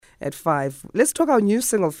at 5. Let's talk our new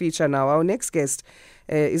single feature now. Our next guest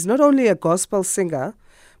is not only a gospel singer,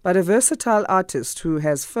 but a versatile artist who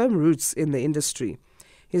has firm roots in the industry.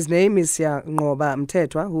 His name is Siyanqoba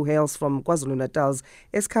Mthethwa, who hails from KwaZulu-Natal's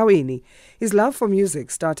Esikhawini. His love for music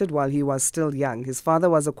started while he was still young. His father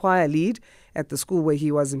was a choir lead at the school where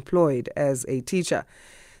he was employed as a teacher.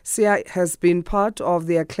 Sia has been part of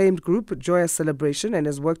the acclaimed group Joyous Celebration and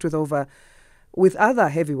has worked with other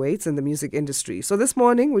heavyweights in the music industry. So this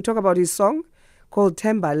morning we talk about his song called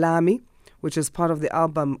Themba Lami, which is part of the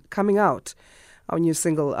album coming out. Our new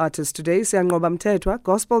single artist today, Siyanqoba Mthethwa,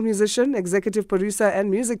 gospel musician, executive producer,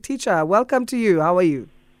 and music teacher. Welcome to you. How are you?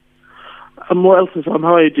 I'm well, Sam.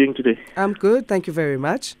 How are you doing today? I'm good. Thank you very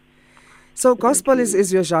much. So gospel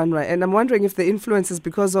is your genre, and I'm wondering if the influence is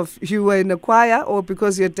because of you were in a choir or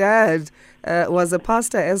because your dad was a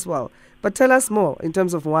pastor as well. But tell us more in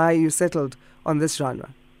terms of why you settled on this genre.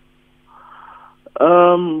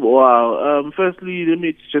 Firstly, let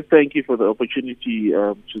me just thank you for the opportunity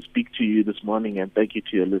to speak to you this morning, and thank you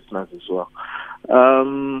to your listeners as well.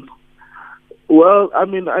 I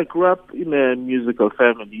grew up in a musical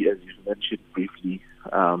family, as you mentioned briefly,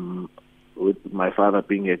 with my father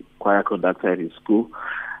being a choir conductor at his school.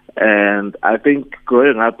 And I think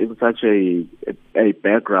growing up in such a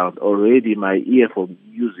background, already my ear for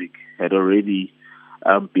music had already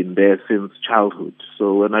been there since childhood.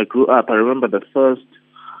 So when I grew up, I remember the first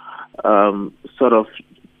sort of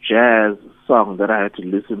jazz song that I had to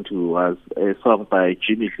listen to was a song by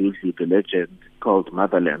Jimmy Dludlu, the legend, called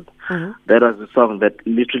Motherland. Mm-hmm. That was a song that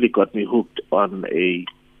literally got me hooked on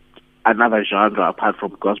another genre apart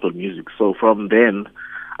from gospel music. So from then,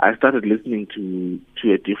 I started listening to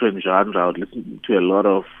a different genre. I would listen to a lot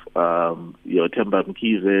of your Themba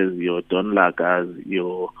Mkhize's, your Don Lagas,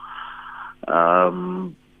 your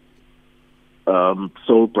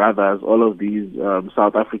Soul Brothers, all of these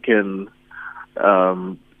South African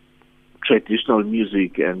traditional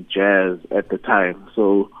music and jazz at the time.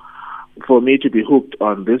 So for me to be hooked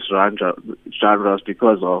on this genres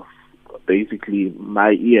because of basically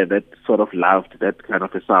my ear that sort of loved that kind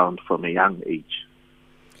of a sound from a young age.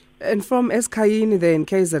 And from Esikhawini there in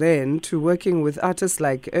KZN to working with artists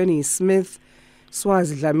like Ernie Smith,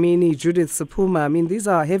 Swazi Dlamini, Judith Sepuma. I mean, these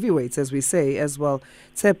are heavyweights, as we say, as well.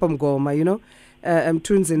 Tshepo Mngoma,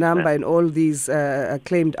 Mthunzi Namba, and all these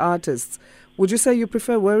acclaimed artists. Would you say you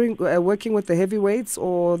prefer working with the heavyweights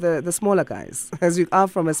or the smaller guys, as you are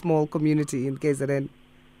from a small community in KZN?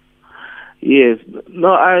 Yes.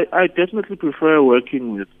 No, I definitely prefer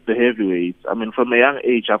working with the heavyweights. I mean, from a young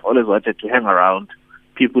age, I've always wanted to hang around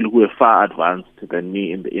people who are far advanced than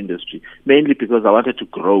me in the industry, mainly because I wanted to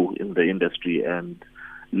grow in the industry and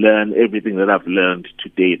learn everything that I've learned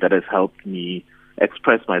today that has helped me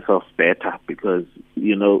express myself better. Because,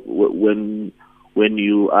 when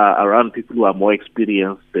you are around people who are more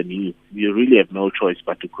experienced than you really have no choice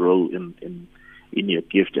but to grow in your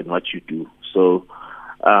gift and what you do. So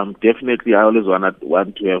definitely I always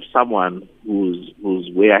want to have someone who's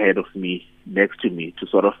way ahead of me next to me to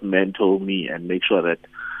sort of mentor me and make sure that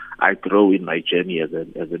I grow in my journey as a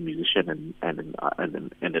musician and an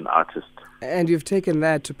artist. And you've taken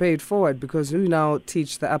that to pay it forward because you now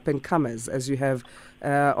teach the up-and-comers as you have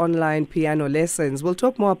online piano lessons. We'll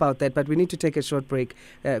talk more about that, but we need to take a short break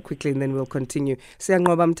quickly and then we'll continue.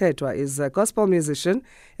 Siyanqoba Mthethwa is a gospel musician,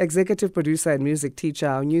 executive producer and music teacher,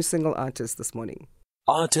 our new single artist this morning.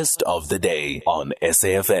 Artist of the Day on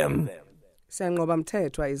SAFM. Siyanqoba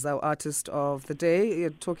Mthethwa is our artist of the day. You're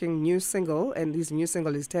talking new single, and his new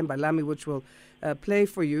single is Themba Lami, which we'll play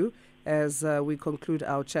for you as we conclude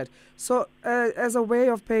our chat. So as a way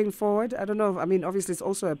of paying forward, I don't know, obviously it's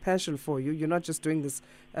also a passion for you. You're not just doing this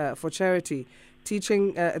for charity,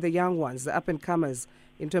 teaching the young ones, the up-and-comers,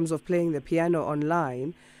 in terms of playing the piano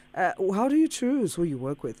online. How do you choose who you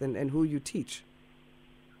work with and who you teach?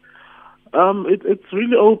 It's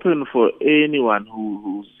really open for anyone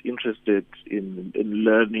who's interested in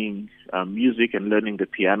learning music and learning the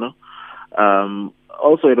piano.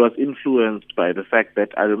 Also, it was influenced by the fact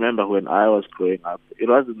that I remember when I was growing up, it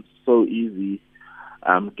wasn't so easy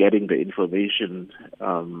getting the information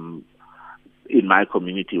in my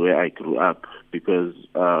community where I grew up because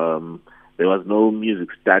there was no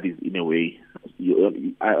music studies in a way.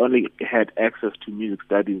 I only had access to music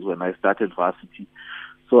studies when I started varsity.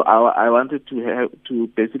 So I wanted to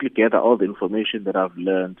basically gather all the information that I've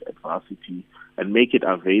learned at varsity and make it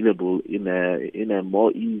available in a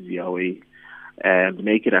more easier way and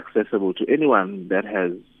make it accessible to anyone that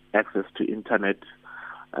has access to internet,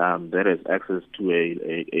 that has access to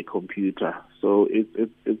a computer. So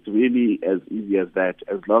it's really as easy as that.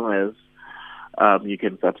 As long as you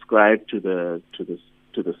can subscribe to the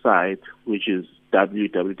to the site, which is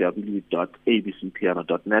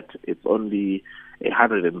www.abcpiano.net. It's only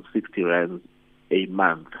 160 rands a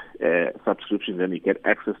month subscription, then you get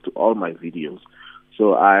access to all my videos.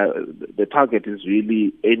 So the target is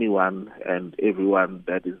really anyone and everyone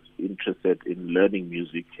that is interested in learning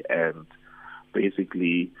music and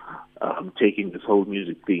basically taking this whole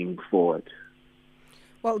music thing forward.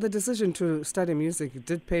 Well, the decision to study music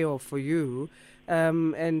did pay off for you.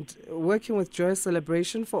 And working with Joy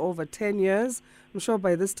Celebration for over 10 years, I'm sure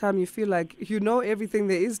by this time you feel like you know everything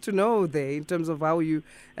there is to know there in terms of how you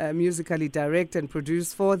musically direct and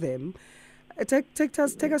produce for them. Take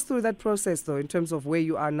us through that process, though, in terms of where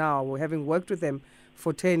you are now, having worked with them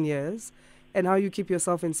for 10 years, and how you keep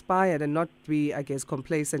yourself inspired and not be, I guess,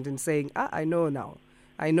 complacent in saying, I know now.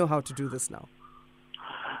 I know how to do this now.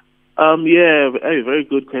 Yeah, a very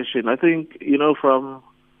good question. I think,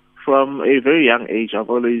 from a very young age, I've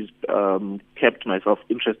always kept myself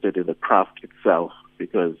interested in the craft itself,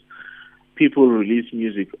 because people release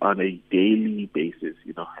music on a daily basis,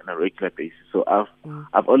 on a regular basis. So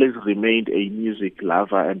I've always remained a music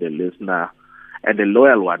lover and a listener, and a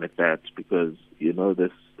loyal one at that, because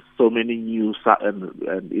there's so many new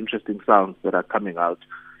and interesting sounds that are coming out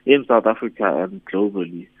in South Africa and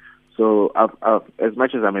globally. So I've as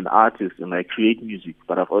much as I'm an artist and I create music,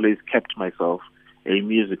 but I've always kept myself a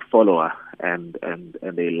music follower and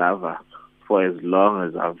a lover for as long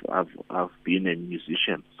as I've been a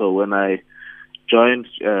musician. So when I joined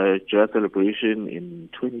Joy Celebration in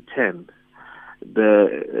 2010,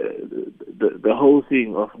 the whole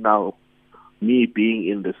thing of now me being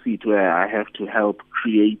in the seat where I have to help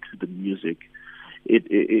create the music,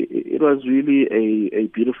 it was really a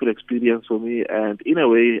beautiful experience for me, and in a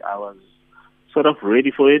way I was sort of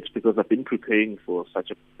ready for it, because I've been preparing for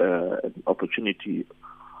such an opportunity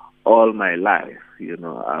all my life.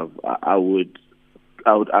 I would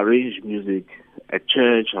arrange music at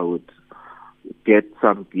church. I would get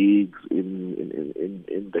some gigs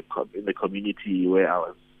in the community where I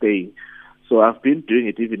was staying. So I've been doing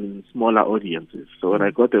it even in smaller audiences. So when I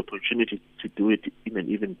got the opportunity to do it in an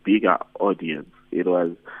even bigger audience, it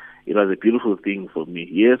was a beautiful thing for me.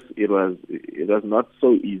 Yes, it was not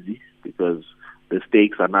so easy, because the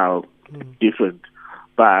stakes are now different.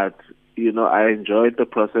 But I enjoyed the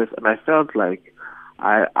process, and I felt like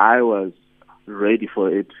I was ready for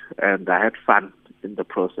it, and I had fun in the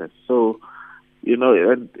process. So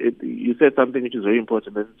and you said something which is very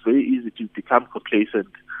important. That it's very easy to become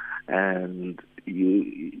complacent, and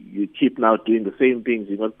you keep now doing the same things.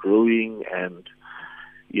 You're not growing, and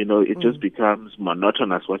it just becomes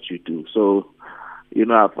monotonous what you do. So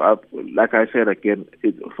I've like I said again,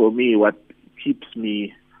 for me, what keeps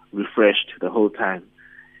me refreshed the whole time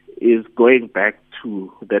is going back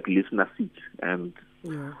to that listener seat and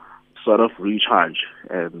sort of recharge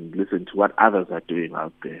and listen to what others are doing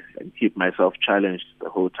out there, and keep myself challenged the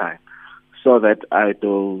whole time, so that I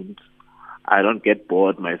don't get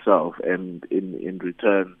bored myself, and in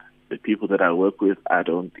return, the people that I work with, I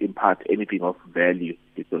don't impart anything of value,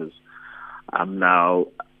 because I'm now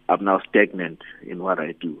stagnant in what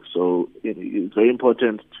I do. So it's very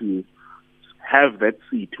important to have that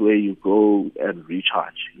seat where you go and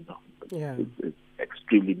recharge. It's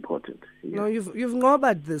extremely important. No, you've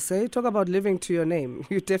ngobaed this, eh? Talk about living to your name.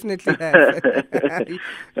 You definitely have.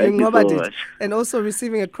 Thank you so much. And also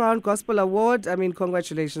receiving a Crown Gospel Award. I mean,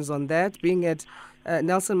 congratulations on that. Being at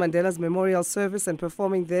Nelson Mandela's memorial service and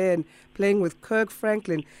performing there and playing with Kirk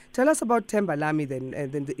Franklin. Tell us about Themba Lami then,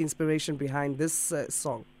 and then the inspiration behind this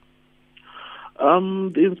song.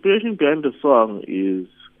 The inspiration behind the song is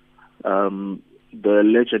the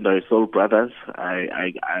legendary Soul Brothers.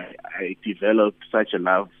 I developed such a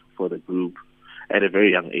love for the group at a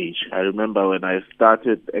very young age. I remember when I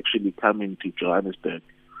started actually coming to Johannesburg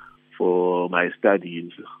for my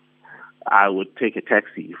studies, I would take a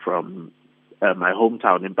taxi from my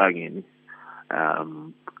hometown in Bangini,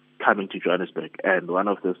 coming to Johannesburg, and one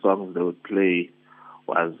of the songs they would play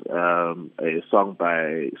was a song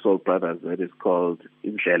by Soul Brothers that is called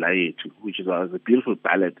Indlela Yethu, which was a beautiful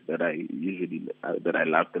ballad that I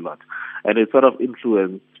loved a lot, and it sort of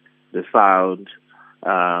influenced the sound,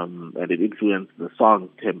 and it influenced the song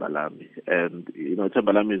Themba Lami. And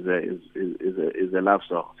Themba Lami is a love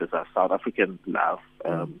song. It's a South African love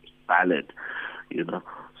ballad,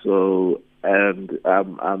 So, and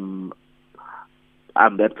I'm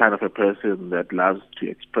that kind of a person that loves to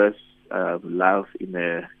express love in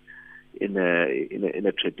a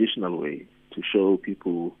traditional way, to show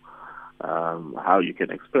people how you can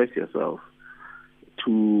express yourself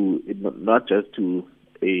to not just to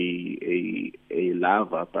a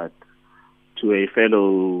lover, but to a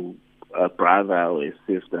fellow a brother or a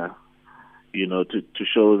sister, you know, to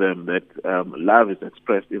show them that love is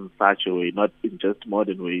expressed in such a way, not in just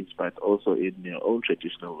modern ways, but also in your own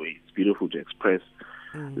traditional ways. It's beautiful to express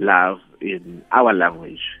love in our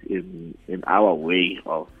language, in our way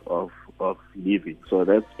of living. So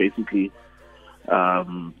that's basically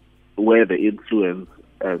where the influence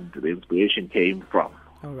and the inspiration came from.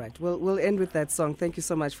 All right. We'll end with that song. Thank you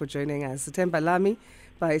so much for joining us. Themba Lami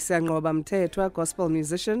by Siyanqoba Mthethwa, gospel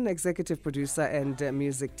musician, executive producer, and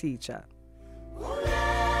music teacher.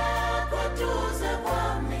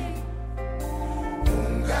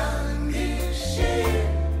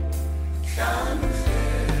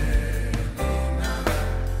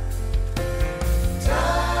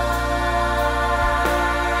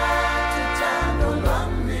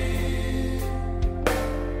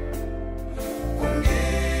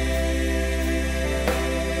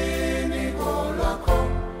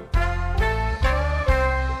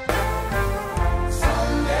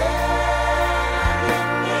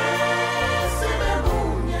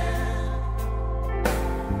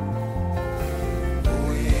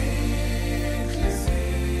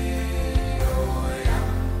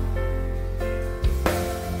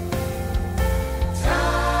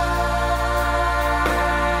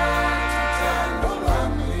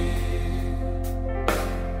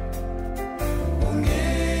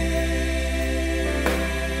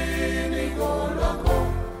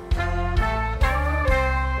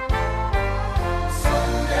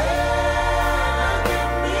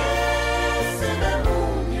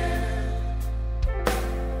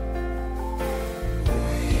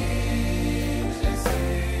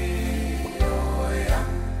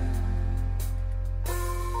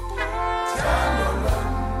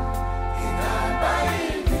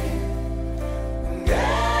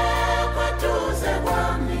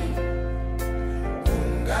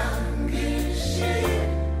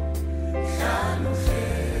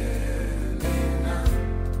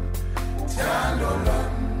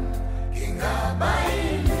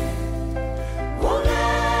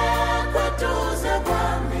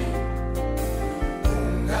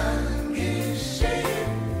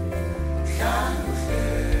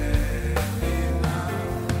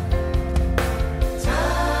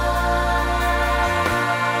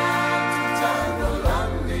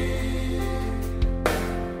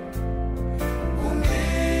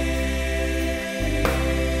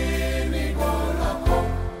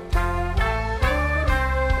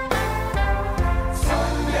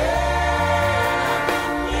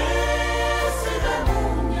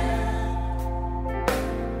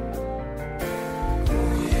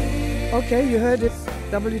 Okay, you heard it.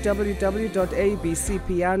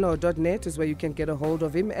 www.abcpiano.net is where you can get a hold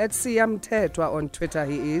of him. At Mthethwa on Twitter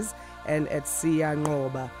he is, and at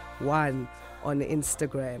Siyanqoba1 on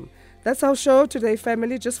Instagram. That's our show today,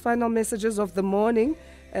 family. Just final messages of the morning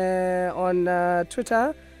on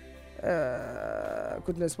Twitter.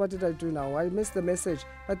 Goodness, what did I do now? I missed the message.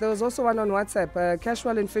 But there was also one on WhatsApp.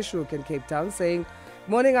 Casual in Fishhook in Cape Town saying,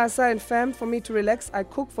 "Morning, Asa and fam. For me to relax, I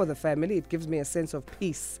cook for the family. It gives me a sense of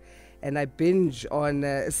peace. And I binge on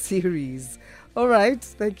a series." All right.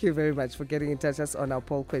 Thank you very much for getting in touch with us on our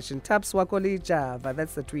poll question. Taps Wakoli Java,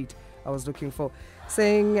 that's the tweet I was looking for,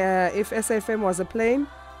 saying, if SFM was a plane,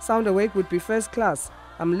 Sound Awake would be first class.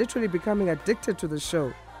 I'm literally becoming addicted to the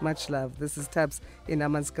show. Much love. This is Taps in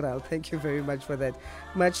Amanskral. Thank you very much for that.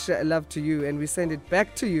 Much love to you. And we send it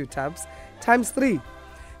back to you, Taps, ×3.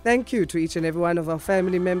 Thank you to each and every one of our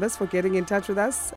family members for getting in touch with us.